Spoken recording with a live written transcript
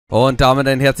Und damit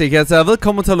ein herzliches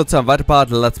Willkommen zu einem weiteren Part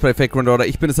Let's Play Fake Run Order.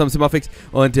 Ich bin es am Simafix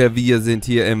und wir sind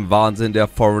hier im Wahnsinn der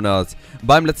Foreigners.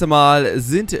 Beim letzten Mal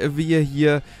sind wir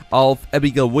hier auf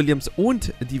Abigail Williams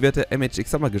und die Werte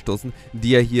MHX Summer gestoßen, die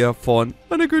ja hier von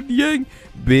einer guten Yang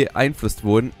beeinflusst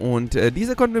wurden. Und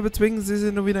diese konnten wir bezwingen. Sie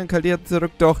sind nun wieder in Chaldea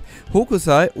zurück, doch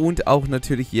Hokusai und auch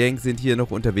natürlich Yang sind hier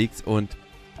noch unterwegs und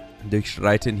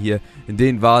durchschreiten hier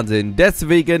den Wahnsinn.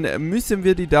 Deswegen müssen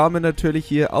wir die Dame natürlich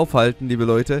hier aufhalten, liebe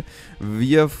Leute.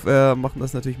 Wir machen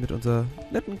das natürlich mit unserer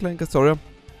netten kleinen Kirschtaria.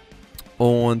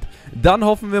 Und dann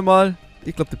hoffen wir mal,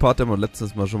 ich glaube, die Part haben wir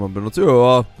letztes Mal schon mal benutzt.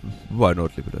 Ja, why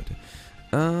not, liebe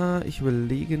Leute. Ich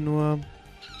überlege nur.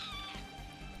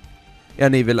 Ja,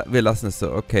 nee, wir lassen es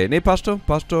so. Okay, nee, passt doch.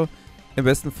 Im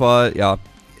besten Fall, ja.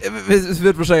 Es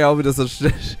wird wahrscheinlich auch wieder so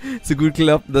gut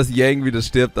klappen, dass Yang wieder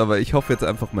stirbt, aber ich hoffe jetzt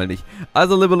einfach mal nicht.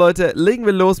 Also, liebe Leute, legen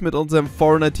wir los mit unserem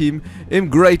Foreigner-Team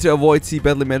im Greater Avoid Sea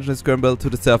Battle Dimension Scramble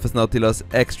to the Surface Nautilus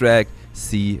Extract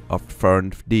Sea of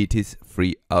Foreign Deities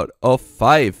 3 out of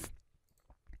 5.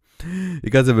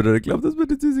 Ich kann es ja wieder nicht glauben, dass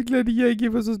meine süße kleine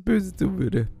Yang was Böses tun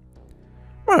würde.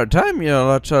 What a time you're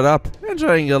not shut up.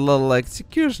 Enjoying a little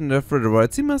execution there for the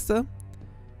right sea master.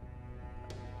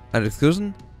 An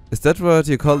excursion? Is that what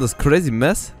you call this crazy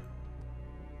mess?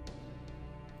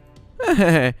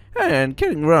 I ain't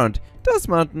kidding around. Those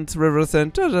mountains, rivers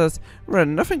and rivers were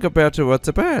nothing compared to what's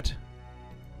ahead.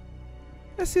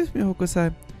 Excuse me,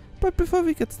 Hokusai, but before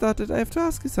we get started, I have to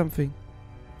ask you something.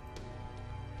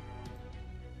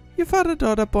 Your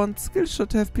father-daughter bond skill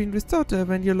should have been restored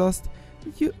when you lost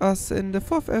us in the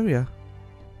 4th area.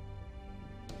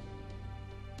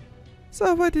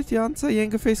 So why did you answer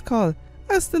Yangaface's call?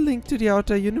 Is the link to the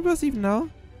outer universe even now?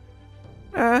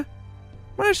 My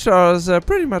shores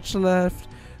pretty much left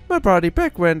my body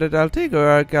back when the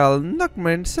Altego gal knocked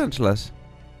me senseless.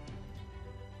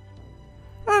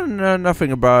 I know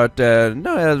nothing about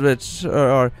no Eldritch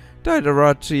or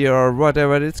Diderati or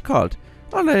whatever it's called.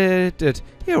 All I did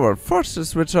here was force to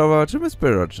switch over to my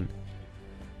spirit engine.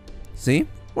 See,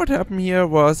 what happened here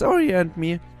was Ori and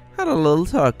me had a little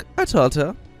talk. I told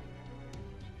her,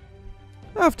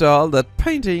 after all that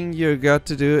painting you got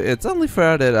to do, it's only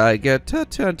fair that I get her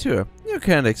turn too. You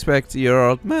can't expect your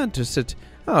old man to sit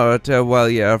out while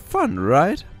you have fun,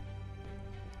 right?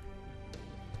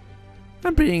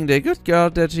 And being the good girl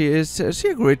that she is, she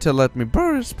agreed to let me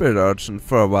borrow her spirit ocean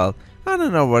for a while. I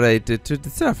don't know what I did to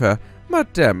deserve her,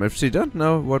 but damn if she don't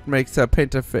know what makes a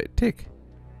painter tick.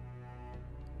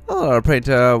 Our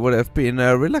painter would have been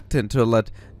reluctant to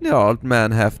let the old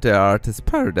man have the artist's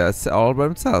paradise all by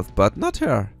himself, but not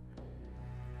her.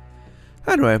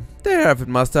 Anyway, there you have it,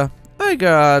 Master. I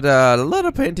got a lot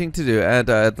of painting to do, and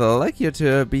I'd like you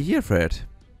to be here for it.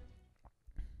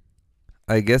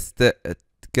 I guess the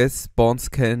bonds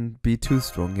can be too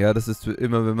strong. Ja, das ist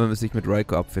immer, wenn man sich mit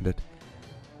Raiko abfindet.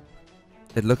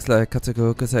 It looks like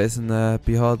Katsuko Hokusai isn't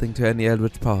beholding to any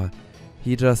eldritch power.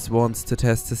 He just wants to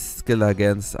test his skill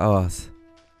against ours.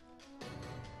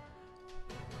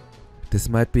 This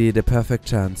might be the perfect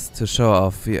chance to show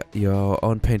off your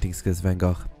own painting skills, Van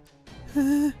Gogh.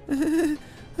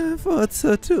 I thought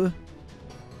so too.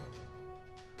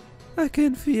 I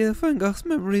can feel Van Gogh's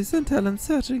memories and talents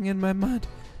surging in my mind.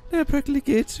 They're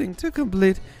practically itching to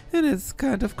complete in this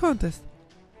kind of contest.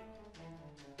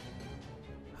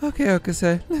 Okay,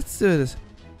 Hokusai, let's do this.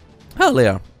 Hell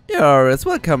yeah. You're as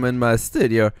welcome in my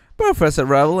studio, both as a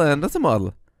rival and as a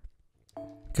model.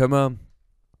 Können wir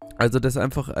also das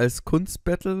einfach als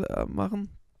Kunstbattle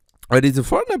machen? Aber diese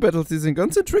Foreigner-Battles, die sind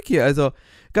ganz schön tricky, also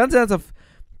ganz ernsthaft.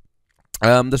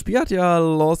 Das Spiel hat ja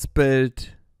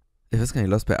Lostbelt, ich weiß gar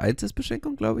nicht, Lostbelt 1 ist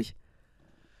Beschränkung, glaube ich.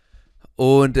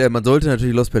 Und man sollte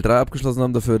natürlich Lostbelt 3 abgeschlossen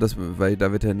haben dafür, weil da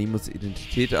wird ja Nimos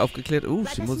Identität aufgeklärt.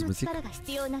 Shimos Musik.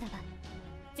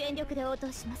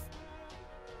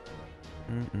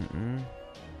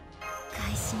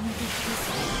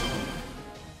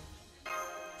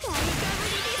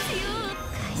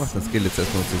 Mach das Skill jetzt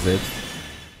erstmal zu selbst.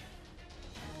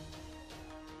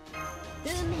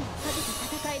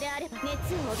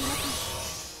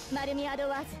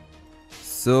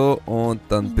 So, und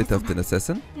dann bitte auf den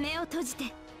Assassin.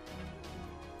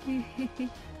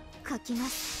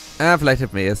 Vielleicht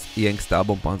hätten wir erst Yang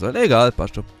Starbomb machen sollen. Egal,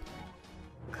 passt schon.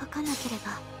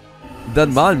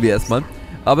 Dann malen wir erstmal.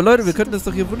 Aber Leute, wir könnten das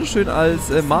doch hier wunderschön als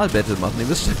Mal-Battle machen. Ihr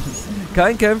wisst schon,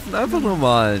 kein Kämpfen, einfach nur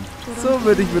malen. So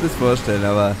würde ich mir das vorstellen,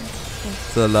 aber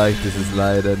so leicht ist es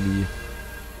leider nie.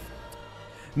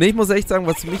 Ne, ich muss echt sagen,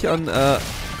 was mich an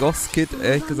Goths Kit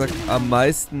ehrlich gesagt am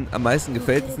meisten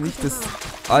gefällt, ist nicht das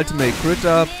Ultimate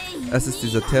Crit-Up, es ist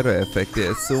dieser Terror-Effekt,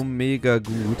 der ist so mega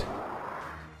gut.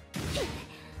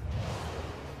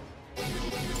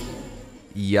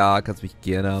 Ja, kannst mich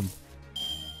gerne haben.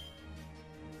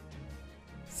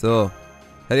 So.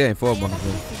 Hätte ich eigentlich vorher machen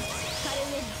sollen.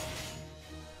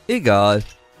 Egal.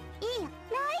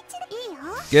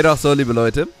 Geht auch so, liebe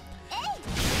Leute.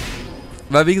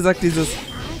 Weil, wie gesagt, dieses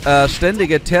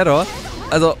ständige Terror.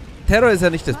 Also, Terror ist ja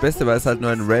nicht das Beste, weil es halt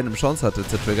nur eine random Chance hatte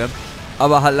zu triggern.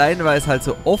 Aber allein, weil es halt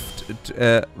so oft,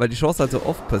 weil die Chance halt so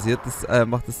oft passiert, das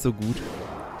macht es so gut.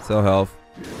 So, hör auf.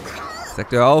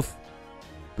 Sagt hör auf.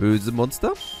 Böse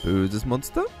Monster. Böses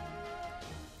Monster.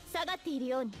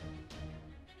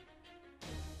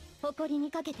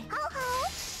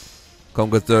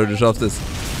 Komm, Crypter, du schaffst es.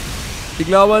 Ich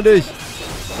glaube an dich.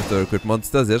 Crypter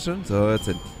Monster, sehr schön. So, jetzt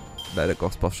sind leider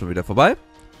Gochs Buff schon wieder vorbei.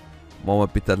 Machen wir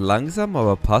bitte langsam,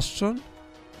 aber passt schon.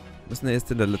 Müssen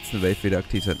erst in der letzten Wave wieder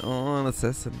aktiv sein. Oh, ein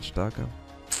Assassin, starker.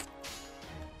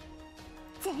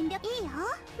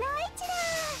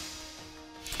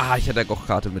 Ah, ich hätte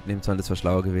Goch-Karte mitnehmen sollen, das wäre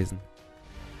schlauer gewesen.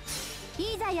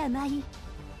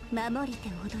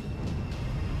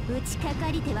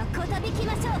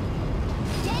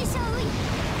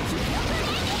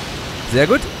 Sehr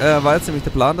gut, war jetzt nämlich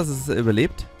der Plan, dass es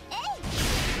überlebt.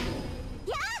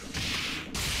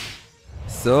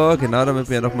 So, genau, damit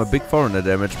wir nochmal Big Foreigner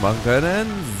Damage machen können.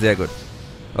 Sehr gut.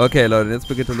 Okay, Leute, jetzt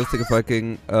beginnt der lustige Fight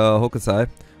gegen Hokusai.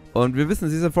 Und wir wissen,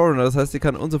 sie ist ein Foreigner, das heißt, sie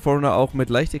kann unsere Foreigner auch mit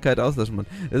Leichtigkeit auslöschen, Mann.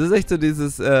 Es ist echt so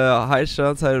dieses High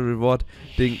Chance, High Reward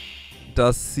Ding,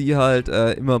 dass sie halt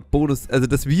immer Bonus, also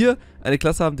dass wir eine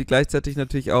Klasse haben, die gleichzeitig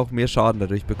natürlich auch mehr Schaden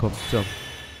dadurch bekommt. So.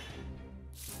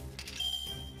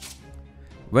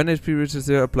 When HP reaches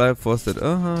zero, apply forced.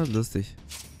 Aha, lustig.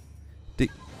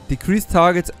 Decrease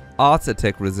Targets Arts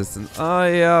Attack Resistance. Ah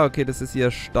ja, okay, das ist ihr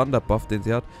Standard-Buff, den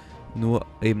sie hat. Nur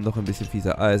eben noch ein bisschen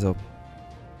fieser. Also.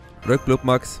 Rückblub,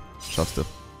 Max. Schaffst du.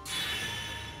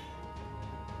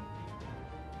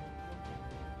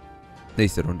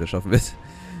 Nächste Runde schaffen wir es.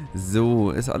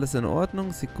 So, ist alles in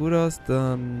Ordnung? Sieht gut aus.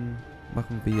 Dann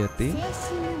machen wir den.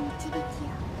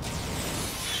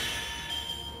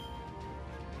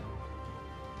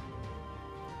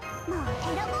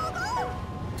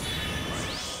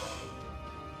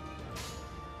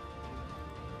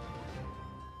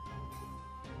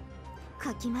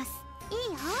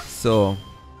 So.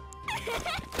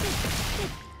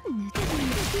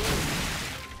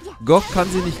 Goch kann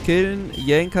sie nicht killen,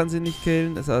 Yang kann sie nicht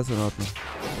killen, ist alles in Ordnung.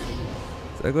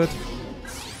 Sehr gut.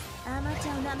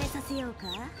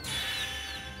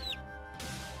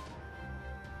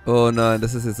 Oh nein,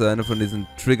 das ist jetzt so eine von diesen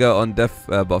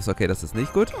Trigger-on-Death-Buffs. Okay, das ist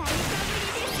nicht gut.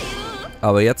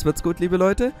 Aber jetzt wird's gut, liebe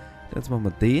Leute. Jetzt machen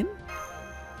wir den.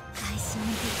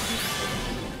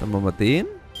 Dann machen wir den.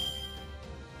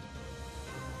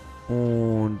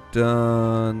 Und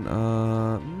dann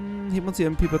heben wir uns hier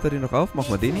im MP-Batterie noch auf.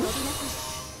 Machen wir den hier.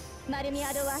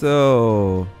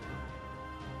 So.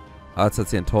 Ah, jetzt hat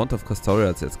sie einen Taunt auf Castoria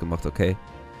jetzt gemacht. Okay.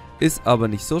 Ist aber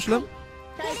nicht so schlimm.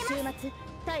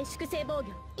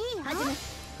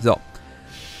 So.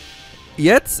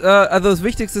 Jetzt, also das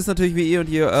Wichtigste ist natürlich, wie ihr und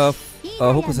ihr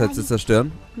Hokusai zu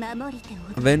zerstören.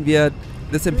 Wenn wir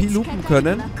das MP loopen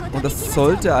können, und das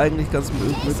sollte eigentlich ganz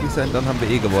möglich sein, dann haben wir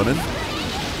eh gewonnen.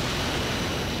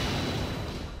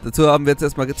 Dazu haben wir jetzt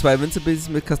erstmal 2 Invincibilities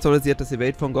mit Castoria. Sie hat das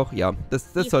Evade von Goch. Ja,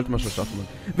 das sollte man schon schaffen.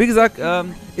 Wie gesagt,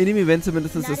 in dem Event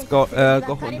zumindest ist Goch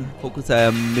und Hokusai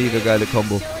eine mega geile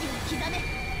Kombo.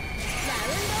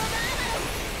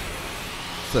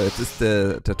 So, jetzt ist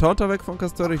der Taunter weg von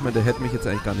Castoria. Ich meine, der hätte mich jetzt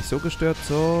eigentlich gar nicht so gestört.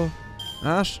 So.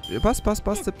 Ah, passt.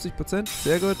 70%.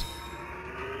 Sehr gut.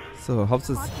 So,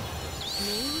 Hauptsache.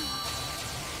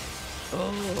 Oh,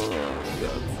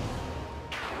 Gott.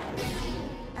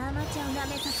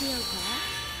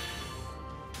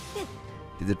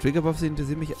 Diese Triggerbuffs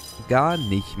interessieren mich gar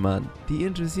nicht, Mann. Die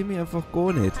interessieren mich einfach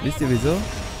gar nicht. Wisst ihr wieso?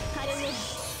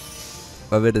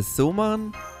 Weil wir das so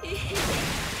machen.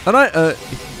 Ah nein,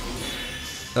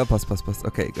 passt.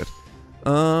 Okay, gut.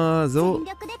 So.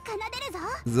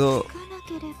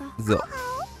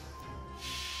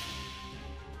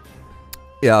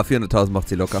 Ja, 400.000 macht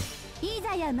sie locker.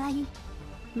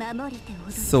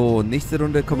 So, nächste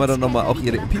Runde können wir dann nochmal auch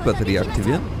ihre MP-Batterie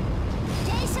aktivieren.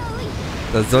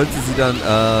 Da sollte sie dann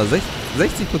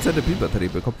 60% MP-Batterie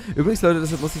bekommen. Übrigens, Leute,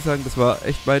 deshalb muss ich sagen, das war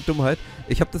echt meine Dummheit.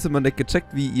 Ich habe das immer nicht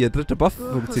gecheckt, wie ihr dritter Buff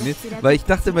funktioniert. Weil ich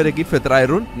dachte immer, der geht für 3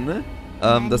 Runden, ne?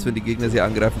 Dass wenn die Gegner sie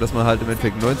angreifen, dass man halt im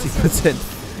Endeffekt 90%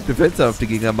 Defense auf die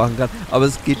Gegner machen kann. Aber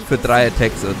es geht für 3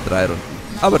 Attacks und 3 Runden.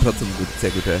 Aber trotzdem gut,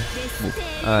 sehr guter Move.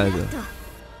 Also.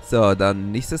 So,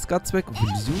 dann nächstes Guts weg.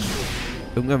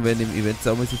 Irgendwann werden im Event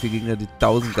saumäßig viele Gegner, die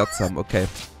 1000 Guts haben. Okay.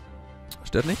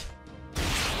 Stört nicht?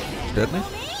 Stört nicht?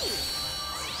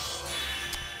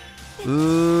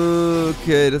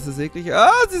 Okay, das ist eklig.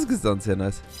 Ah, sie ist gestunt. Sehr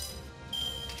nice.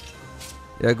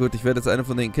 Ja gut, ich werde jetzt eine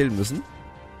von denen killen müssen.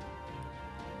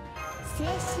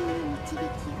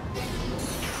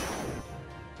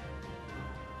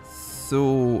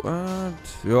 So,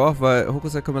 und ja, weil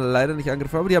Hokusai kann man leider nicht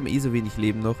angreifen, aber die haben eh so wenig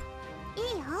Leben noch.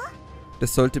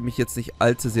 Das sollte mich jetzt nicht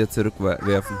allzu sehr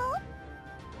zurückwerfen.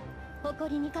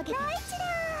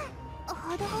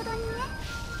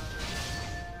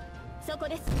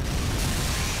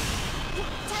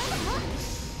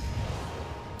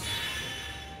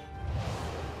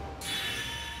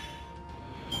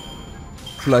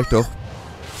 Vielleicht doch.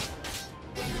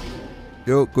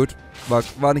 Jo, gut.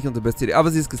 War nicht unsere beste Idee.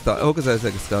 Aber sie ist gestunt. Hokusai ist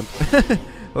ja gestunt.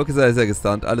 Hokusai ist ja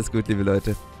gestunt. Alles gut, liebe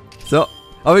Leute. So.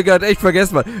 Hab ich gerade echt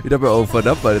vergessen, Mann. Ich dachte mir, oh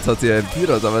verdammt, Mann. Jetzt hat sie ja im Tier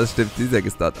raus. Aber das stimmt, sie ist ja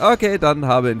gestunt. Okay, dann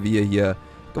haben wir hier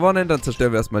gewonnen. Dann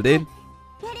zerstören wir erstmal den.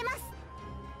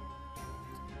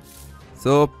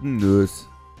 So, nö.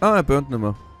 Ah, er burnt nicht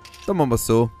mehr. Dann machen wir es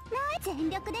so.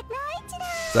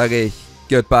 Sage ich,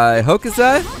 goodbye,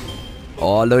 Hokusai.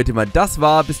 Oh, Leute, Mann, das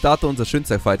war bis dato unser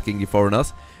schönster Fight gegen die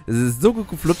Foreigners. Es ist so gut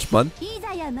geflutscht, Mann.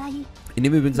 Ich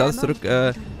nehme übrigens alles zurück,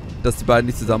 dass die beiden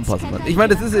nicht zusammenpassen, Mann. Ich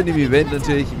meine, das ist in dem Event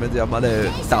natürlich. Ich meine, sie haben alle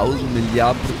 1000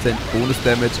 Milliarden %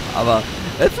 Bonus-Damage, aber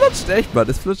es flutscht echt, Mann.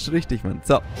 Es flutscht richtig, Mann.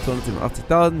 So,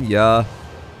 287.000, ja.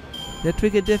 Der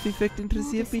Trigger-Death-Effekt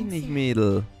interessiert mich nicht,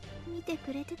 Mädel.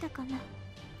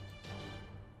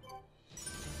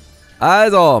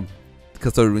 Also,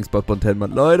 Castle Rings bei Bonten,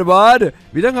 Mann. Leute, Mann.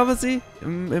 Wie lange haben wir sie?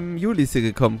 Im Juli ist sie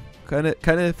gekommen.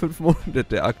 Keine 5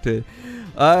 Monate aktuell.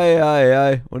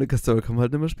 Ei. Ohne Castle kann man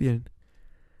halt nicht mehr spielen.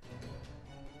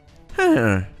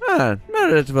 Now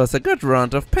that was a good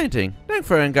round of painting. Thanks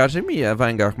for engaging me,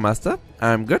 Vanguard Master.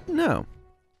 I'm good now.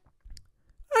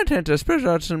 I tend to spread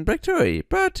out some victory,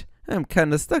 but I'm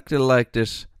kinda stuck to like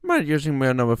this. Mind using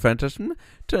my normal phantasm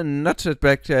to nudge it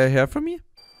back here for me?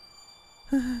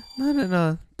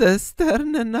 Nein. Das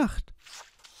Sterne Nacht.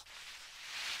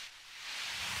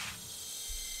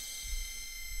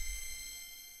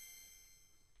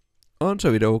 Und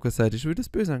schon wieder Hokusai, die schon wieder das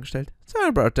Böse angestellt. Sorry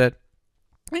about that.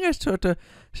 I guess Toto,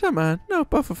 Shaman, no,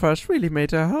 both of us really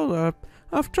made a whole lot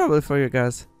of trouble for you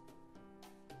guys.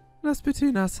 That's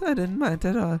between us, I didn't mind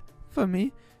at all. For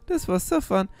me, this was so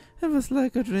fun. It was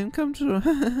like a dream come true.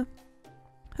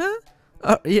 Huh?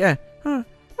 Oh, yeah. Huh.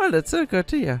 Well, that's so good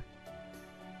to hear.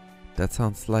 That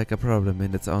sounds like a problem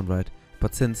in its own right.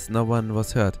 But since no one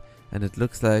was hurt, and it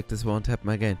looks like this won't happen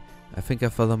again, I think I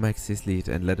follow Maxie's lead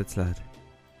and let it slide.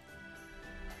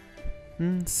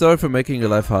 Sorry for making your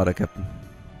life harder, Captain.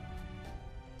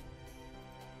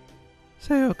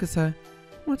 Say, Hokusai,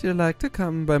 would you like to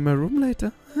come by my room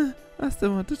later? I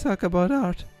still want to talk about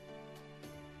art.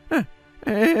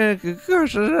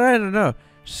 Gosh, I don't know.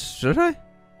 Should I?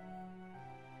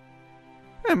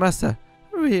 Hey, Master,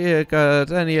 we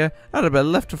got any other battle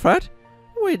left to fight?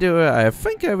 We do, I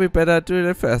think we better do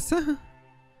it first.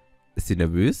 Ist sie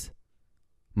nervös?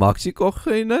 Mag sie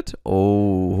Kochen nicht?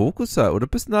 Oh, Hokusai, oder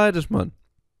bist neidisch, Mann?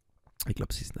 Ich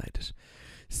glaube, sie ist neidisch.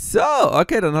 So,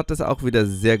 okay, dann hat das auch wieder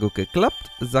sehr gut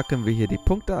geklappt. Sacken wir hier die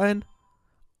Punkte ein.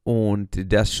 Und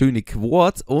der schöne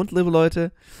Quartz. Und, liebe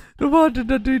Leute, da wartet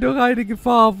natürlich noch eine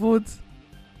Gefahr auf uns.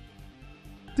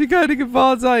 Die keine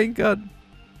Gefahr sein kann.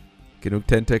 Genug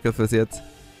Tentacle fürs jetzt.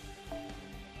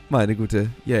 Meine gute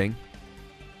Yang.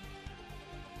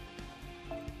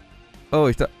 Oh,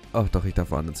 ich darf... Ach doch, ich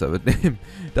darf einen Server nehmen.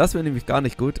 Das wäre nämlich gar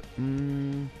nicht gut.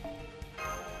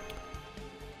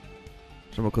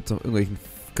 Schau mal kurz nach irgendwelchen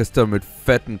Custom mit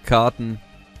fetten Karten.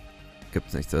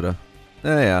 Gibt's nichts, oder?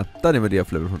 Naja, dann nehmen wir die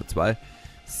auf Level 102.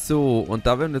 So, und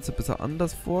da werden wir jetzt ein bisschen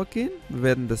anders vorgehen. Wir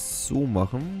werden das so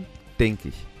machen, denke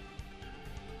ich.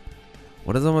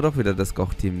 Oder sollen wir doch wieder das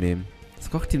Koch-Team nehmen? Das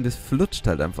Koch-Team, das flutscht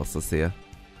halt einfach so sehr.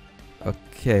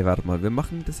 Okay, warte mal. Wir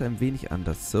machen das ein wenig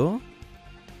anders. So.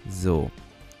 So.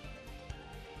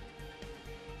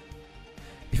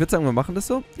 Ich würde sagen, wir machen das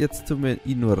so. Jetzt tun wir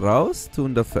ihn nur raus.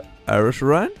 Tun dafür Irish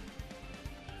rein.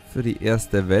 Für die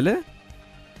erste Welle.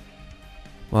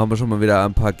 Machen wir schon mal wieder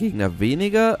ein paar Gegner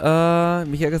weniger.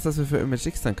 Mich ärgert es, dass wir für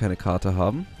MHX dann keine Karte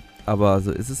haben. Aber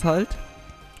so ist es halt.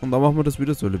 Und dann machen wir das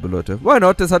wieder so, liebe Leute. Why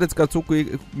not? Das hat jetzt gerade so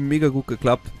mega gut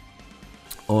geklappt.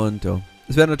 Und ja.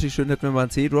 Es wäre natürlich schön, hätten wir mal einen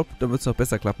C-Drop. Dann würde es noch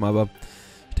besser klappen. Aber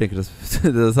ich denke, das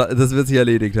wird sich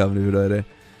erledigt haben, liebe Leute.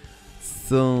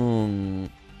 So.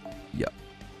 Ja.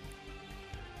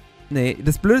 Nee,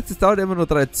 das Blöde ist, es dauert immer nur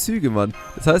 3 Züge, Mann.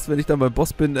 Das heißt, wenn ich dann beim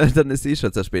Boss bin, dann ist eh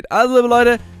schon zu spät. Also, liebe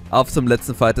Leute, auf zum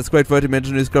letzten Fight. Das Great Void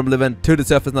Dimension Scramble Event to the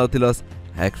Surface Nautilus.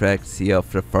 Hackcracked Sea of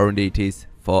the Foreign Deities.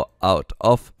 4 out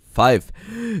of 5.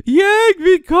 Yang,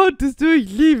 wie konntest du? Ich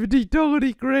liebe dich doch und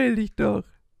ich grail dich doch.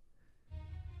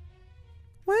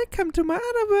 Welcome to my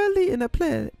otherworldly inner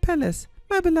palace,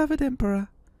 my beloved Emperor.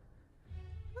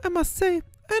 I must say,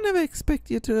 I never expect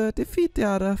you to defeat the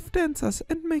other dancers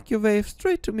and make your way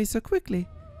straight to me so quickly.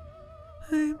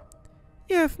 You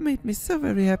have made me so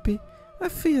very happy. I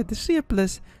fear the sheer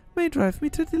bliss may drive me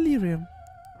to delirium.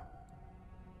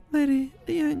 Lady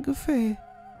Liangufei.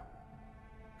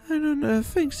 I don't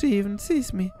think she even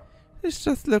sees me. She's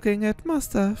just looking at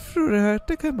Master through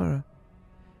the camera.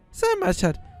 So my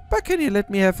shot, but can you let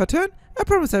me have a turn? I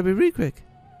promise I'll be real quick.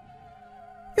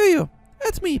 Yo,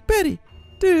 that's me, Betty.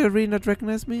 Do you really not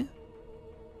recognize me?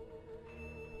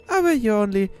 Or were you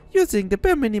only using the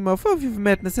bare minimum of your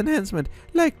madness enhancement,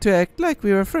 like to act like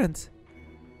we were friends?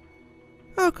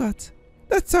 Oh god,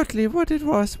 that's totally what it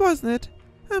was, wasn't it?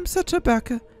 I'm such a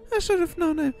baka. I should have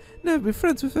known I'd never be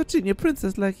friends with a genius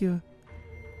princess like you.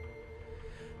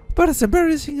 But it's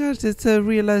embarrassing to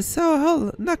realize our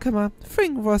whole Nakama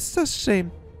thing was such a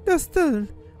shame. There's still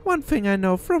one thing I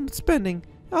know from spending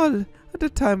all the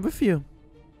time with you.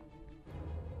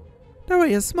 The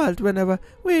way you smiled whenever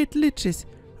we ate lychees,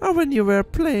 or when you were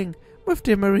playing with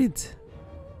the Marines.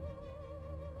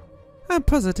 I'm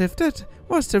positive that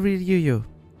was the real you.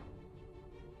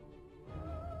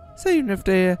 So even if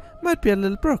they might be a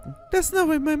little broken, there's no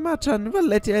way my Machan will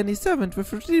let any servant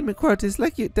with redeeming qualities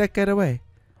like you that get away.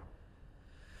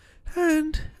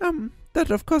 And,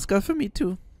 that of course goes for me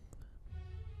too.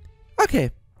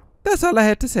 Okay, that's all I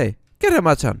had to say. Get her,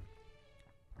 Machan.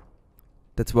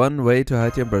 That's one way to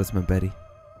hide your embarrassment, Betty.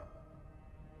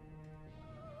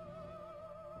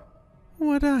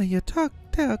 What are you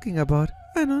talking about?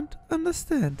 I don't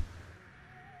understand.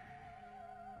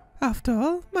 After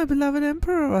all, my beloved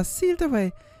Emperor was sealed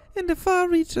away in the far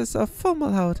reaches of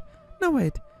Fomalhaut. No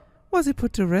wait, was he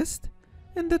put to rest?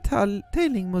 In the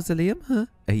Tailing Mausoleum, huh?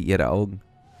 Ihre Augen.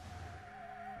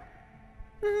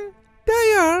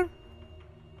 There you are.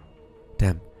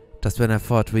 Damn, just when I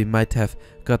thought we might have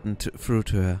gotten through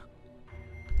to her.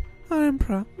 Our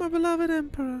Emperor, my beloved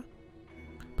Emperor.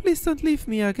 Please don't leave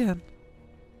me again.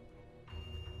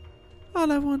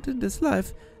 All I want in this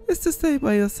life is to stay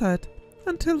by your side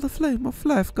until the flame of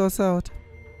life goes out.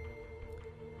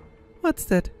 What's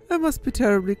that? I must be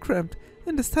terribly cramped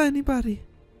in this tiny body.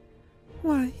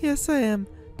 Why, yes I am.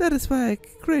 That is why I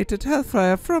created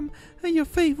Hellfire from your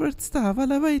favorite star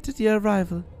while I waited your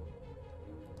arrival.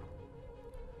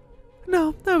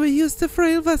 Now, I will use the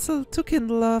frail vessel to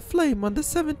kindle a flame on the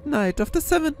 7th night of the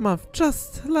 7th month,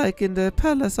 just like in the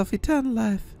Palace of Eternal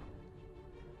Life.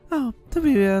 Oh, to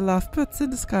be where lovebirds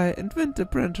in the sky and winter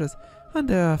branches on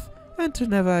the earth, and to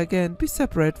never again be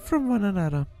separated from one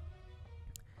another.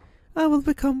 I will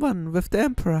become one with the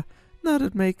Emperor, now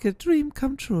that make a dream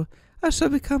come true. I shall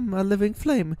become a living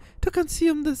flame to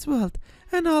consume this world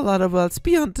and all other worlds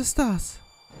beyond the stars.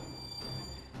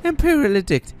 Imperial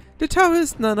Edict. The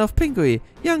Taoist nun of Pingui,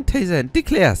 young Taizan,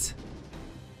 declares.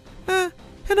 Her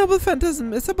noble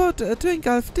phantasm is about to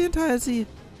engulf the entire sea.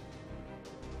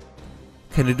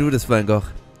 Can you do this, Van Gogh?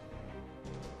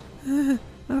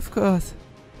 Of course.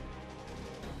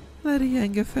 Lady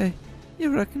Yangafei,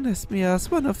 you recognized me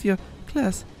as one of your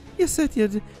class. You said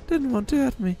you didn't want to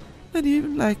hurt me, and you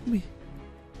even liked me.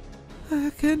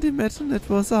 I can't imagine it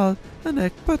was all an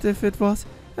act, but if it was,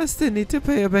 I still need to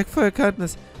pay you back for your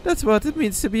kindness. That's what it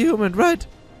means to be human, right?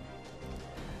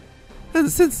 And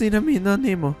since neither me nor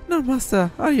Nemo nor Master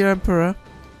are your Emperor,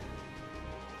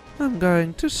 I'm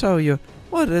going to show you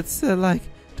what it's like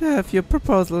to have your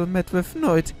proposal met with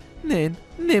Neut, nein,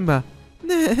 nimmer.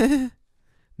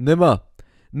 Nimmer.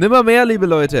 Nimmer mehr, liebe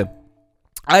Leute.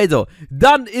 Also,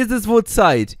 dann ist es wohl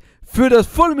Zeit für das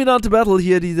fulminante Battle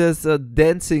hier dieses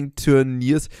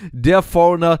Dancing-Turniers der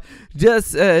Foreigner.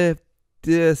 Der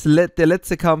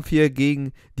letzte Kampf hier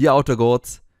gegen die Outer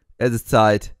Gods. Es ist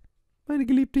Zeit, meine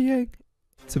geliebte Yang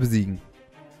zu besiegen.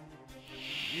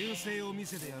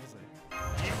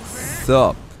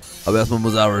 So, aber erstmal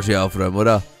muss Arash hier aufräumen,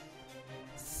 oder?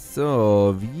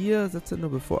 So, wir setzen nur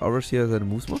bevor Arash hier seine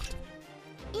Moves macht.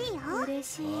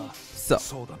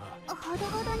 So.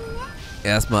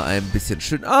 Erstmal ein bisschen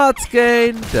schön Arts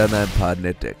Gain, dann ein paar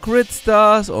nette Crit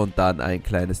Stars und dann ein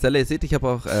kleines Delay. Seht, ich habe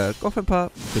auch Goff ein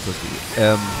paar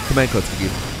Command Codes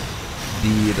gegeben,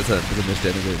 die das ein bisschen mehr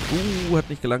Sterne will. Hat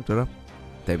nicht gelangt, oder?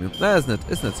 Damn. Na, ist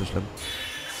nicht so schlimm.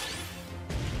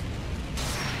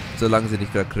 Solange sie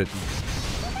nicht gerade critten.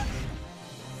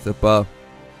 Super.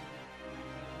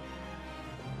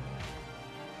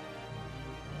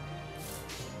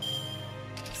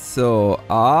 So,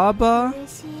 aber...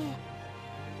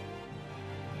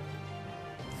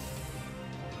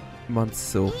 Man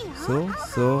so.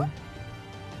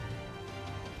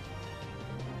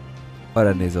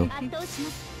 Oder nee, so.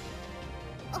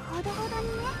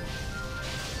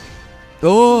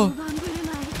 Oh!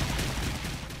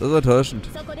 Das war enttäuschend.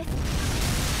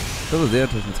 Das war sehr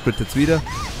enttäuschend. Sprit jetzt wieder.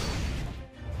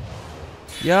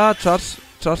 Ja, Charge.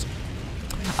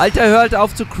 Alter, hör halt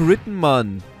auf zu critten,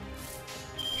 Mann.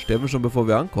 Sterben wir schon, bevor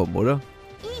wir ankommen, oder?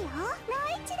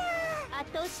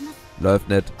 Läuft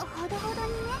nicht.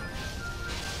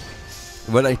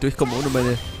 Ich wollte eigentlich durchkommen, ohne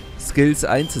meine Skills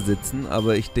einzusetzen,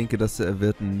 aber ich denke, das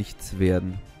wird nichts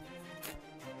werden.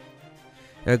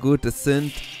 Ja gut, das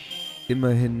sind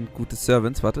immerhin gute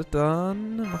Servants. Wartet,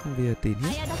 dann machen wir den hier.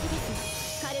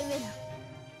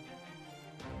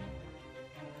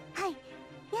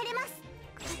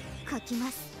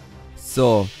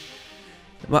 So.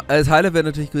 Als Heiler wäre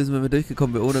natürlich gewesen, wenn wir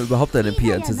durchgekommen wären, ohne überhaupt einen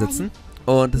MP einzusetzen.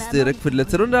 Und das direkt für die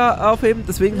letzte Runde aufheben.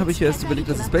 Deswegen habe ich mir erst überlegt,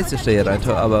 dass ich Space Station hier rein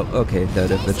tue. Aber okay, der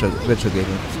wird schon gehen.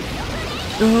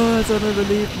 Oh, so ein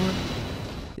Überleben, Mann.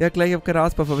 Ja, gleich, ich habe keine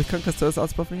Ausbuff, aber ich kann Castors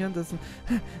Ausbuff nicht ansetzen.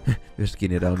 Wir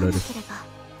gehen hier down, Leute.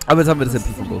 Aber jetzt haben wir das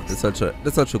MP verbucht. Das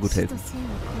soll schon gut helfen.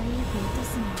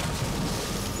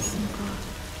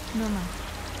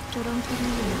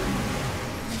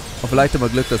 Und vielleicht haben wir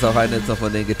Glück, dass auch einer jetzt noch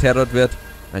von denen geterrort wird.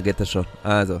 Dann geht das schon.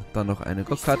 Also, dann noch eine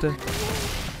Gockkarte.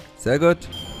 Sehr gut.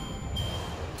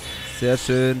 Sehr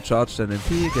schön. Charge dann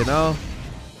MP, genau.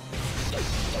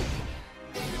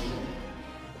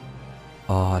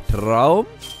 Oh, Traum.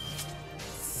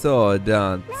 So,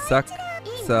 dann zack,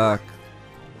 zack.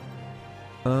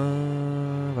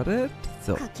 Warte.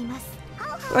 So.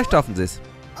 Vielleicht schaffen sie es.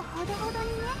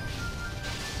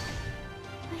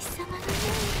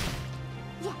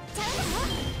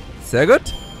 Sehr gut.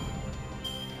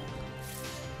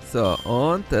 So,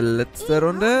 und letzte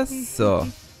Runde. So.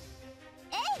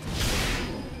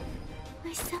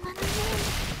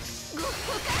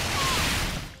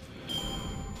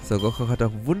 So, Goku hat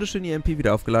auch wunderschön die MP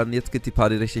wieder aufgeladen. Jetzt geht die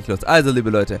Party richtig los. Also, liebe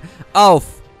Leute, auf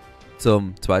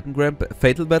zum zweiten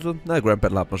Fatal Battle. Na, Grand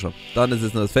Battle hat man schon. Dann ist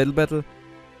es nur das Fatal Battle.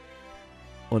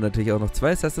 Und natürlich auch noch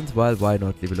 2 Assassins, weil why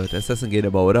not, liebe Leute. Assassin gehen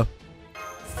aber, oder?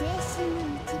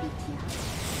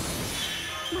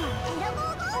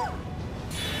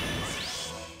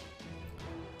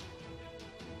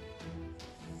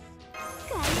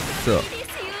 So.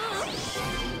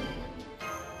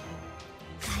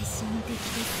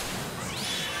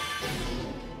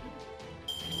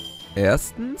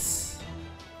 Erstens.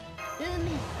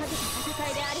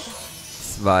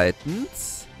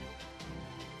 Zweitens.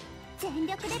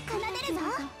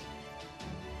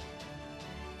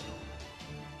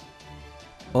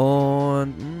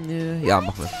 Und ja,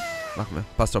 machen wir.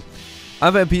 Passt doch.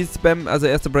 Einfach MP spammen. Also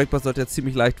erster Breakboss sollte jetzt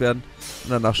ziemlich leicht werden.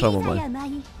 Und danach schauen wir mal.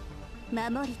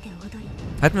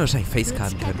 Hätten wir wahrscheinlich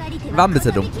Facecarden können. War ein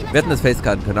bisschen dumm. Wir hätten das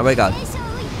Facecarden können, aber egal.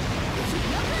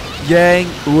 Yang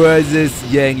versus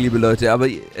Yang, liebe Leute. Aber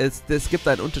es gibt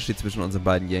einen Unterschied zwischen unseren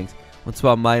beiden Yangs. Und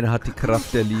zwar meine hat die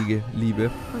Kraft der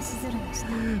Liebe.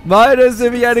 Meine ist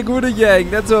nämlich eine gute Yang.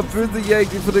 Nicht so ein böse Yang,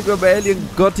 die von irgendeinem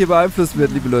Alien-Gott hier beeinflusst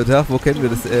wird, liebe Leute. Ach, wo kennen wir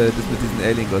das mit diesen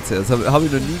Alien-Gotts her? Das habe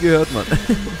ich noch nie gehört, Mann.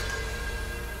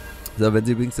 So, wenn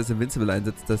sie übrigens das Invincible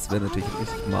einsetzt, das wäre natürlich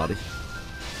richtig madig.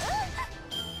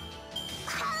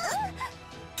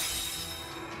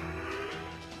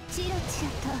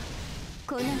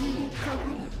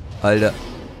 Alter,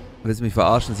 willst du mich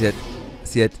verarschen? Sie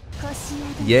hat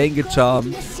Yang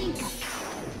gecharmt.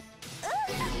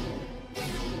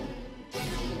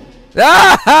 Das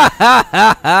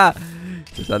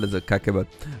ist alles so kacke, Mann.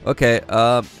 Okay,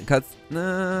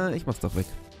 ich mach's doch weg.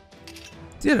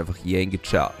 Sie hat einfach Yang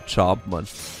gecharmt, Mann.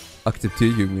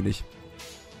 Akzeptiere ich irgendwie nicht.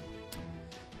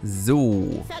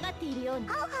 So.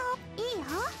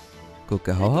 Gut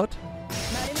gehaut.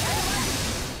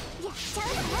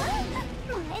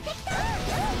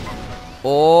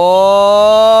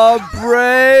 Oh,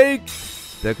 Break!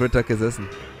 Der Crit hat gesessen.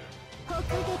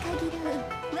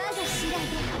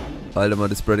 Alter, Mann,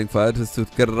 das Spreading Fire, das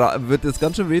wird jetzt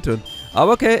ganz schön wehtun.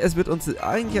 Aber okay, es wird uns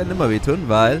eigentlich ja nimmer wehtun,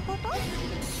 weil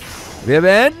wir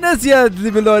beenden es jetzt,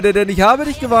 liebe Leute, denn ich habe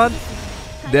dich gewarnt.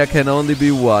 There can only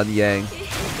be one Yang.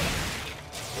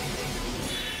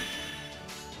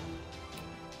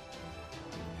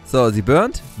 So, sie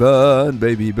burnt. Burn,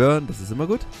 Baby, burn. Das ist immer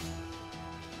gut.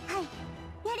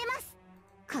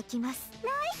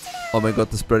 Oh mein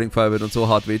Gott, das Spreading Fire wird uns so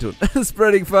hart wehtun.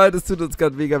 Spreading Fire, das tut uns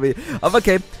gerade mega weh. Aber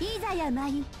okay.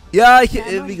 Ja,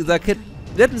 wie gesagt, wir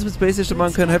hätten es mit Space Station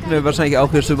machen können, hätten wir wahrscheinlich auch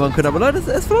hier schon machen können. Aber Leute,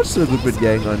 es flutscht so gut mit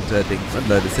Yang und Ding. Und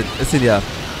Leute, es sind ja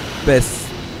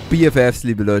BFFs,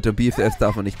 liebe Leute. Und BFFs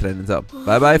darf man nicht trennen. So,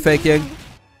 bye bye, Fake Yang.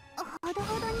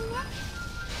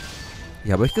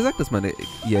 Ich habe euch gesagt, dass meine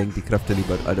Yang die Kraft der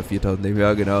Liebe hat. Alter, 4000 Leben.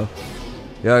 Ja, genau.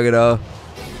 Ja, genau.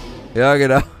 Ja,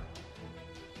 genau.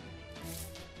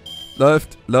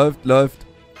 Läuft, läuft, läuft.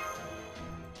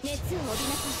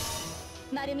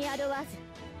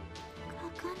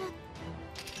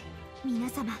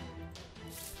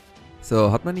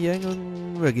 So, hat man die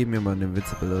Yang? Wir geben mir mal einen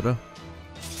Invincible, oder?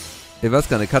 Ich weiß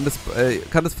gar nicht, kann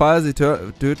das Feuer sie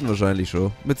töten? Wahrscheinlich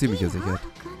schon. Mit ziemlicher Sicherheit.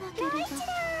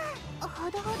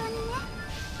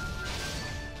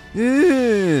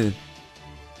 Wenn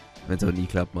es auch nie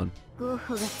klappt, Mann.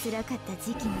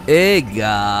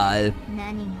 Egal.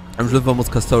 Am Schluss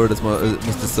muss Castor das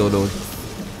Solo.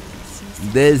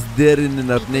 Der ist drin in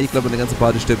der. Ne, ich glaube, eine ganze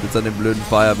Party stirbt jetzt an dem blöden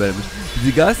Fireball.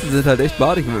 Die Geister sind halt echt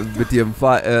badig mit ihrem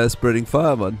Spreading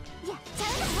Fire, Mann.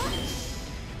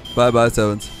 Bye bye,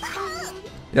 Servants.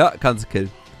 Ja, kannst du killen.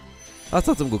 Hast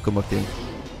trotzdem gut gemacht, Gang.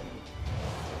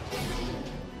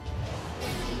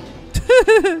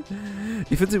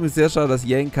 Ich finde es übrigens sehr schade, dass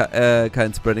Yang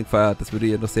kein Spreading Fire hat. Das würde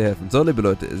ihr noch sehr helfen. So, liebe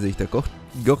Leute, sehe ich da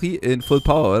Gochi in Full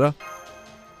Power, oder?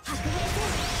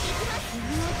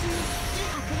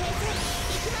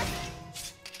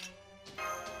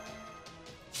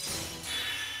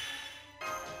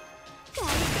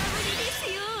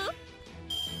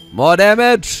 More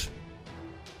Damage!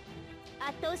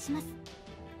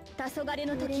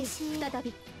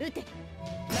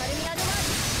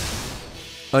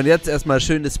 Und jetzt erstmal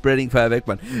schönes Spreading Fire weg,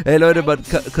 Mann. Hey Leute, but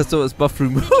Castor ist Buff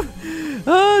Removal.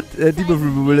 Die Buff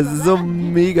Removal, das ist so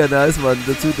mega nice, Mann.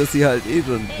 Dazu, dass sie halt eh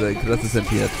schon ein krasses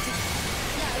MP hat.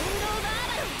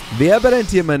 Wer brennt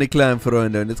hier, meine kleinen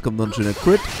Freunde? Und jetzt kommt noch ein schöner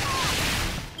Crit.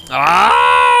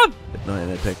 Mit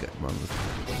neuen Attack.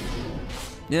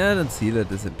 Ja, dann Ziel er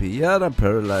das MP. Ja, dann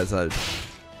Paralyze halt.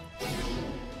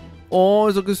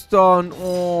 Oh, so gestunt.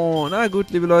 Oh, na gut,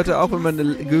 liebe Leute, auch wenn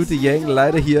meine gute Yang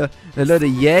leider hier... Leute,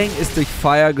 Yang ist durch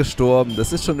Feuer gestorben.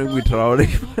 Das ist schon irgendwie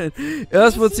traurig.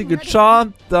 Erst wurde sie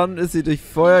gecharmt, dann ist sie durch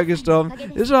Feuer gestorben.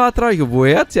 Ist schon hart traurig.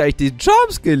 Woher hat sie eigentlich den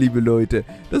Charm-Skill, liebe Leute?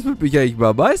 Das würde mich eigentlich mal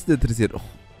am meisten interessieren. Oh.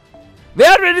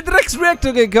 Wer hat mir den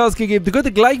Drecksreaktor ausgegeben? Die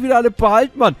könnte gleich wieder alle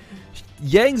behalten, Mann.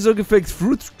 Yang soll gefälligst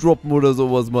Fruits droppen oder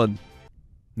sowas, Mann.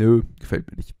 Nö,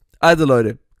 gefällt mir nicht. Also,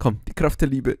 Leute, komm, die Kraft der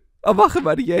Liebe. Erwache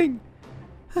mal die Yang.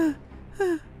 Why?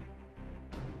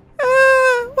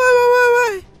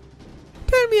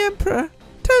 Tell me, Emperor.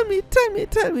 Tell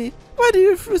me. Why do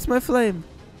you refuse my flame?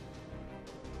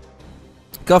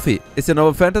 Coffee, is your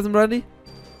novel Phantasm ready?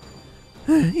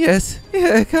 Yes,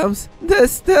 here it comes. The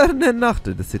sterne Nacht.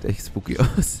 Das sieht echt spooky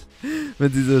aus,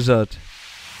 wenn sie so schaut.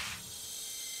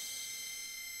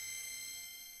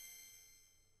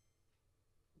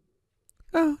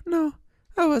 Oh, no.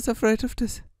 I was afraid of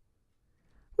this.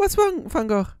 What's wrong, Van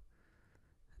Gogh?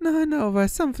 Now I know why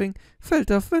something felt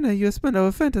off when I used my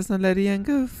novel Phantasm on Lady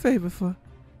Yang Fey before.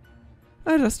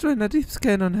 I just ran a deep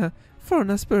scan on her,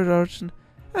 foreigner spirit origin,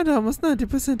 and almost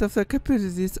 90% of their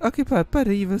capacity is occupied by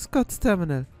the evil Scots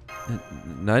terminal.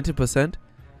 90%?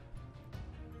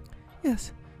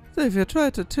 Yes. So if you try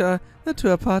to tear the two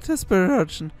apart, her spirit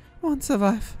origin won't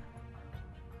survive.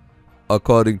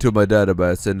 According to my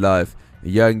database in life,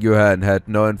 young Johann had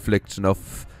no infliction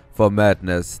for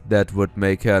madness that would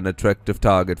make her an attractive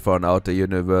target for an outer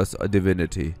universe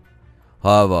divinity.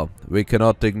 However, we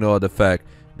cannot ignore the fact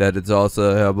that it's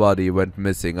also her body went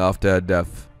missing after her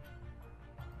death.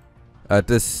 As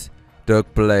this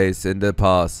took place in the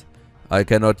past, I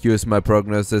cannot use my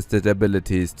prognostic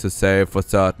abilities to say for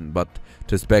certain, but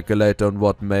to speculate on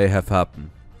what may have happened.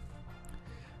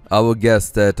 I would guess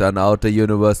that an outer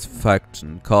universe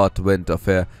faction caught wind of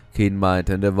her keen mind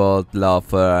and evolved love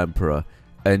for her emperor,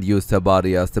 and used her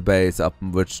body as the base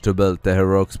upon which to build the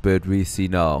heroic spirit we see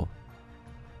now.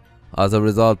 As a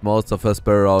result, most of her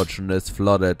spirit origin is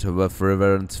flooded with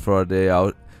reverence for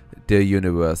the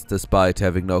universe, despite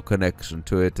having no connection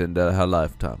to it in her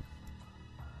lifetime.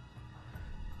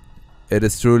 It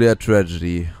is truly a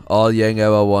tragedy. All Yang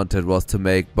ever wanted was to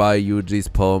make Bai Yuji's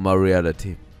poem a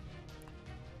reality.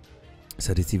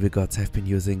 So these evil gods have been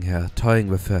using her, toying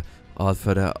with her, all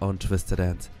for their own twisted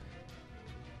ends.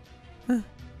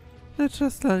 That's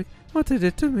just like what they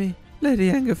did to me,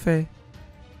 Lady Angefei.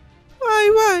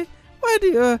 Why do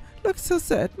you look so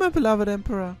sad, my beloved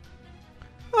Emperor?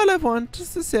 All I want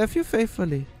is to serve you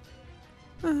faithfully.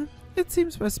 It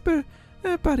seems my spirit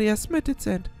body has met its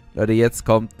end. Leute, jetzt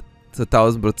kommt zu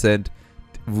 1000%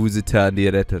 Wusetan,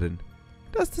 die Retterin.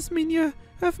 Does this mean you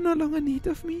have no longer need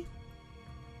of me?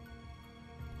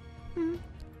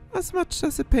 As much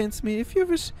as it pains me, if you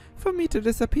wish for me to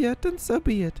disappear, then so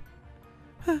be it.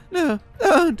 No,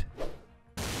 don't!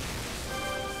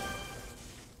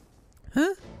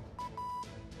 Huh?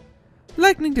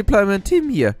 Lightning deployment team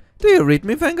here. Do you read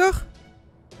me, Van Gogh?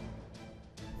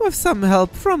 With some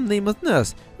help from Nemo's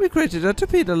nurse, We created a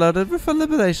torpedo loaded with a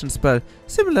liberation spell,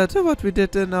 similar to what we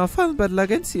did in our final battle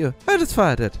against you. I just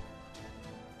fired it.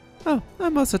 Oh,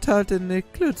 I'm also told it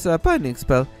includes a binding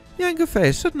spell. Younger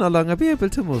Faye should no longer be able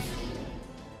to move.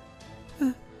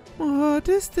 What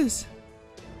is this?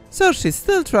 So she's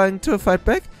still trying to fight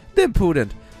back? The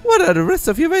impudent. What are the rest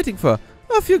of you waiting for?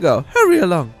 Off you go. Hurry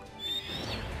along.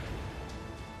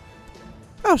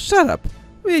 Oh, shut up.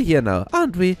 We're here now,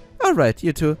 aren't we? Alright,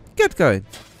 you two. Get going.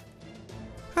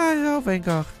 Hi, Van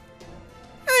Gogh.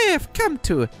 I have come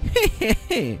to.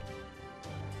 Hehehe.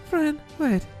 Friend,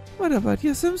 wait. What about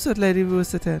your swimsuit, Lady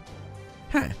Woosterton?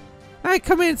 Huh. I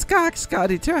convinced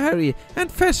Scotty to hurry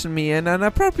and fashion me in an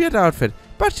appropriate outfit,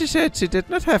 but she said she did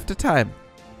not have the time.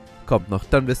 Kommt noch,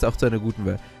 dann bist du auch zu einer guten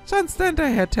Welt. Just then I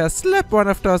had to slap one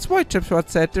of those white chips what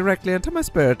said directly into my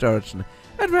spirit origin.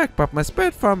 It worked, but my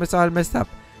spirit form is all messed up,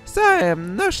 so I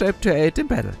am no shape to aid in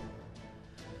battle.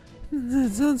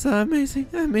 That sounds so amazing.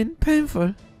 I mean,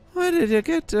 painful. Why did you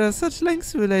get such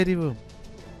lengths with Lady Wu?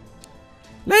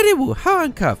 Lady Wu, how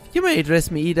uncuff. You may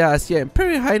address me either as your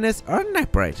Imperial Highness or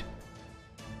Naprite.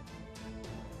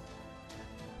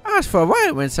 As for why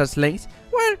I went such lengths,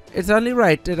 well, it's only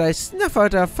right that I snuff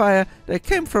out a fire that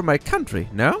came from my country,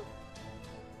 no?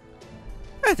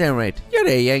 At any rate, you're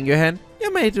there, Yang Yuhan.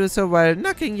 You may do so while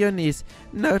knocking your knees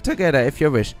together if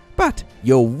you wish, but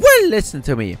you will listen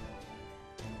to me.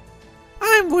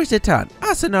 I'm Wu Zitan,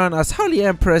 also known as Holy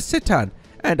Empress Zitan,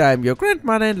 and I'm your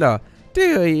grandmother-in-law. Do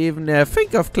you even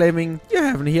think of claiming you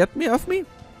haven't heard of me?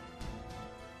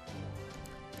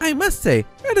 I must say,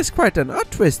 it is quite an odd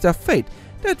twist of fate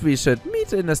that we should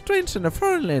meet in a strange and a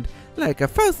foreign land like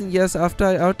 1,000 years after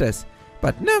our death,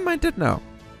 but never mind that now.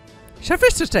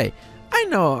 Suffice to say, I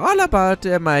know all about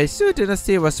my Su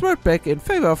dynasty was rolled back in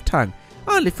favor of Tang,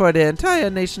 only for the entire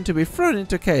nation to be thrown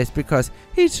into chaos because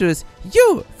he chose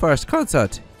you for his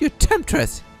consort, you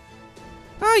temptress.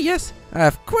 Ah yes, I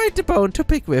have quite a bone to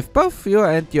pick with both you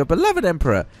and your beloved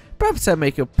emperor. Perhaps I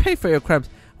make you pay for your crimes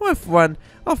with one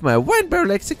of my wine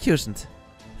barrel executions.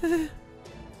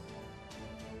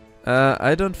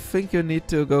 I don't think you need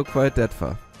to go quite that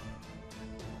far.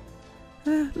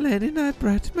 Lady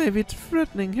Nightbright, maybe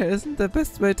threatening her isn't the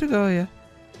best way to go here.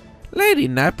 Lady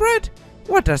Nightbright?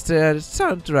 What does that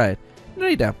sound right?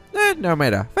 Neither. No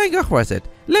matter. Van Gogh was it.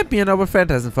 Let me a noble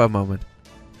phantasm for a moment.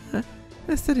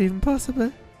 Is that even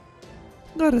possible?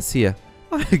 God is here.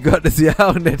 Oh, God is here,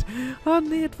 how it?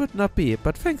 Only it would not be,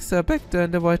 but thanks to our back door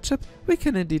in the white ship, we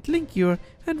can indeed link your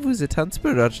and Wuzitan's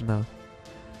spirit now.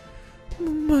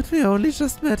 But we only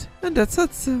just met, and that's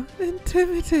not so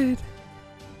intimidating.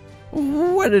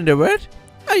 What in the world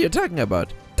are you talking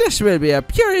about? This will be a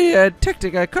pure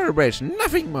tactical collaboration,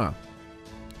 nothing more.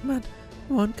 Man,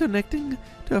 won't connecting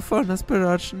to a foreigner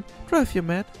spirit drive you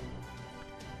mad?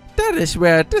 That is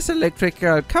where this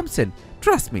electrical comes in.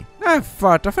 Trust me, I've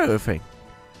thought of everything.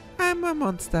 I'm a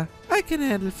monster. I can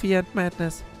handle fear and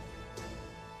madness.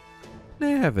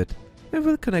 There you have it. We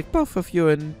will connect both of you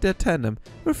in their tandem,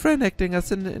 with Fran acting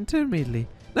as an intermediary.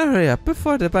 Now hurry up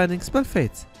before the binding spell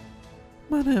fades.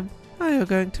 Madam, are you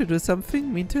going to do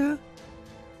something mean to her?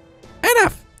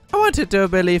 Enough! I wanted to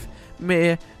believe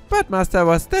me, but Master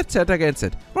was dead set against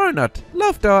it. Why not?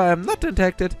 Love though I am not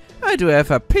infected, I do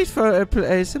have a peaceful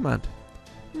placement.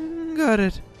 Got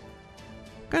it.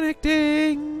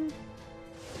 Connecting.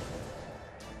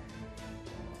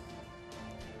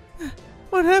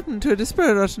 What happened to the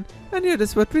spirit ocean? I knew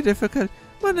this would be difficult,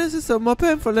 but this is so more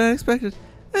painful than expected.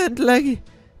 And laggy.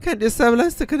 Can't you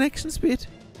stabilize the connection speed?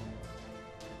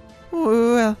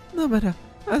 Well, no matter.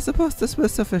 I suppose this will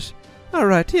suffice.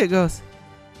 Alright, here goes.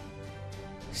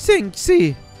 Sing,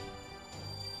 see.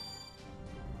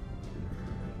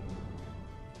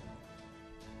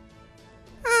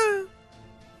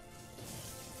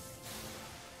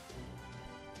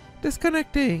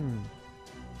 Disconnecting.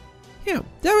 Here,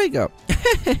 there we go.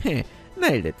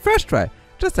 Nailed it. First try.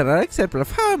 Just another example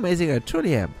of how amazing I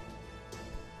truly am.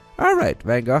 Alright,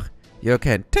 Van Gogh. You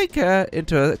can take her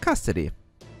into custody.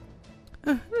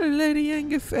 Lady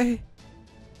Yangafei.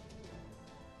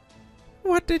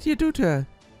 What did you do to her?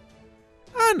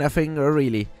 Nothing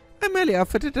really. I merely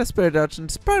outfitted a spirit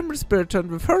agent's primary spiriton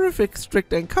with horrific,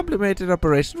 strict and complicated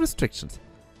operation restrictions.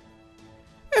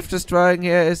 If destroying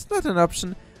her is not an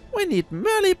option, we need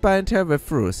merely bind her with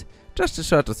rules. Just the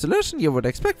sort of solution you would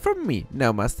expect from me,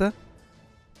 now, Master.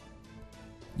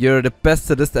 You're the best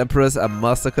sadist empress a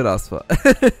master could ask for.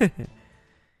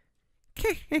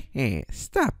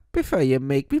 Stop before you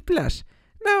make me blush.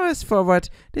 Now as for what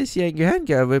this young Yuhan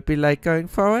girl will be like going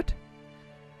forward.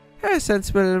 Her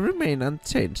essence will remain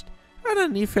unchanged.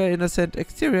 Underneath her innocent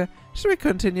exterior, she will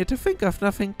continue to think of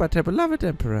nothing but her beloved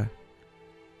emperor.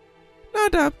 No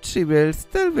doubt she will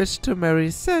still wish to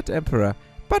marry said emperor,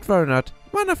 but worry not.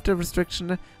 One of the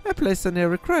restrictions I placed on her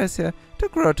requires her to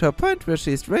grow to a point where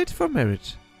she is ready for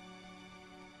marriage.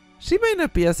 She may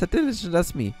not be as diligent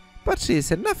as me, but she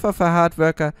is enough of a hard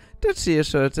worker that she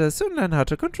should soon learn how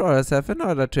to control herself in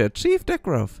order to achieve that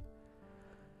growth.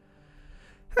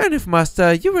 And if,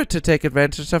 Master, you were to take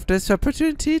advantage of this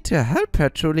opportunity to help her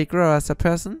truly grow as a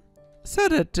person, so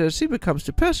that she becomes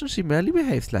the person she merely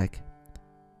behaves like.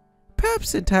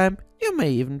 Perhaps in time, you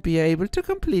may even be able to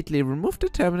completely remove the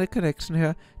terminal connection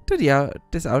here to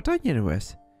this outer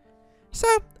universe. So,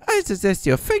 I suggest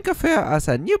you think of her as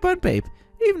a newborn babe,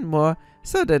 even more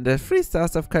so than the 3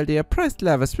 stars of Chaldea prized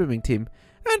lava swimming team,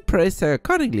 and praise her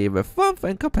accordingly with warmth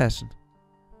and compassion.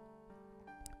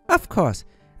 Of course,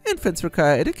 infants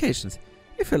require educations.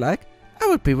 If you like, I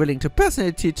would be willing to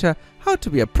personally teach her how to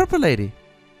be a proper lady.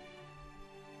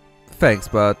 Thanks,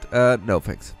 but no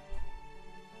thanks.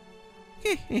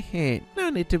 Hehehe, no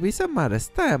need to be so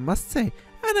modest, I must say.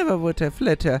 I never would have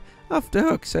let her off the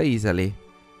hook so easily.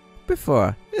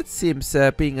 Before, it seems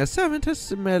being a servant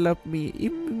has mellowed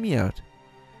me out.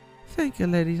 Thank you,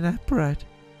 Lady Nightbright.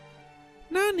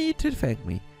 No need to thank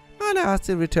me. All I ask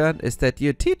in return is that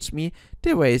you teach me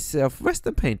the ways of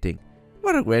Western painting.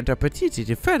 What a grand opportunity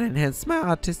to further enhance my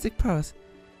artistic powers.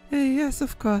 Yes,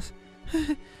 of course.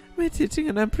 Me teaching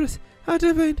an empress how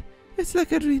to paint, it's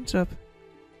like a dream job.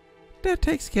 That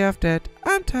takes care of that.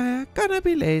 I'm tired, gonna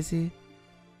be lazy.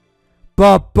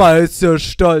 Papa ist so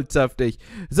stolz auf dich.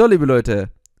 So, liebe Leute,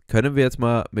 können wir jetzt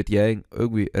mal mit Yang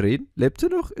irgendwie reden? Lebt sie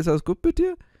noch? Ist alles gut mit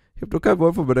dir? Ich habe noch kein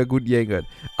Wort von meiner guten Yang gehört.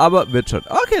 Aber wird schon.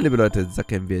 Okay, liebe Leute,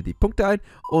 sacken wir die Punkte ein.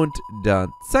 Und dann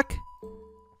zack.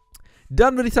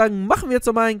 Dann würde ich sagen, machen wir jetzt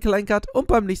nochmal einen kleinen Cut. Und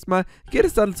beim nächsten Mal geht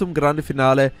es dann zum Grande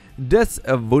Finale des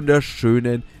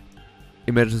wunderschönen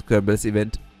Magiers Goredofl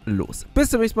Event los. Bis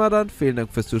zum nächsten Mal dann. Vielen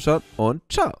Dank fürs Zuschauen und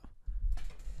ciao.